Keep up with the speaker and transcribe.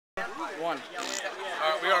1.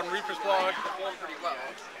 We are on Reaper's blog.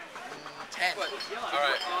 10.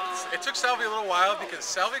 Alright. It took Salvi a little while because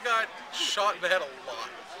Salvi got shot in the head a lot.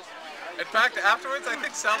 In fact, afterwards, I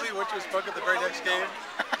think Salvi went to his bunk at the very next game.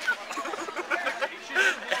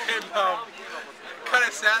 And kind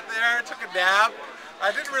of sat there, took a nap.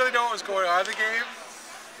 I didn't really know what was going on in the game.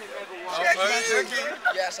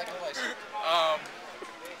 Yeah, second place.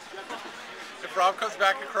 If Rob comes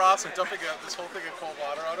back across and dumping this whole thing of cold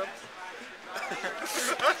water on him.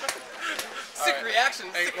 Sick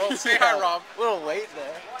reaction. Hey, well, say hi, Rob. A little late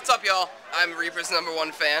there. What's up, y'all? I'm Reaper's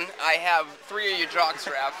 #1 fan. I have 3 of your jock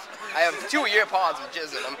straps. I have 2 of your pods with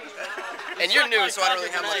jizz in them. And you're new, so I don't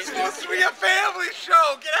really have much to do. It's supposed to be a family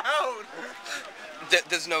show. Get out.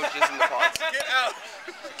 There's no jizz in the pods. Get out.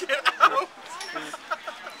 Get out.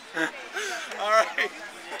 All right.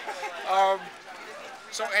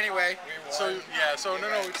 So anyway, So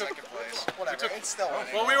no, we took second place. Whatever. It's still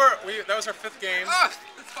winning. Well, that was our 5th game. Ah,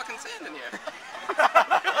 there's fucking sand in here.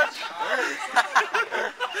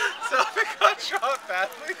 So we got shot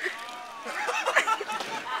badly.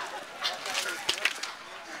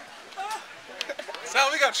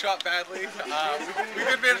 We got shot badly. We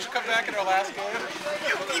did manage to come back in our last game. And,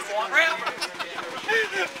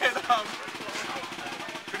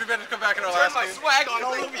 we did manage to come back in our last game. Swag on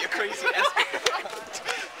all over you, crazy ass.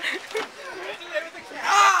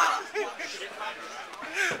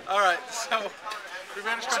 Alright, so we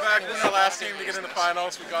managed to come back in our last game to get in the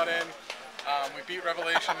finals. We got in. We beat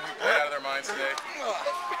Revelation. We played out of their minds today.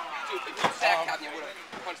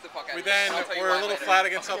 We then were a little flat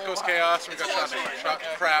against South Coast Chaos. We got shot to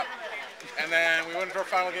crap. And then we went into our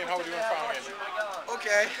final game. How would you win our final game?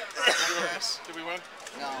 Okay. Did we win?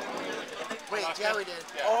 No. Wait, yeah, we did.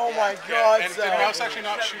 Yeah. Oh my God! And did Mouse actually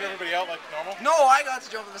not shoot everybody out like normal? No, I got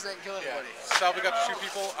to jump in the second and kill everybody. Salvi got to shoot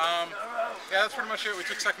people. Yeah, that's pretty much it. We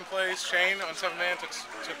took 2nd place. Shane on 7-man took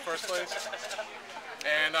 1st place.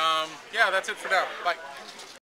 And yeah, that's it for now. Bye.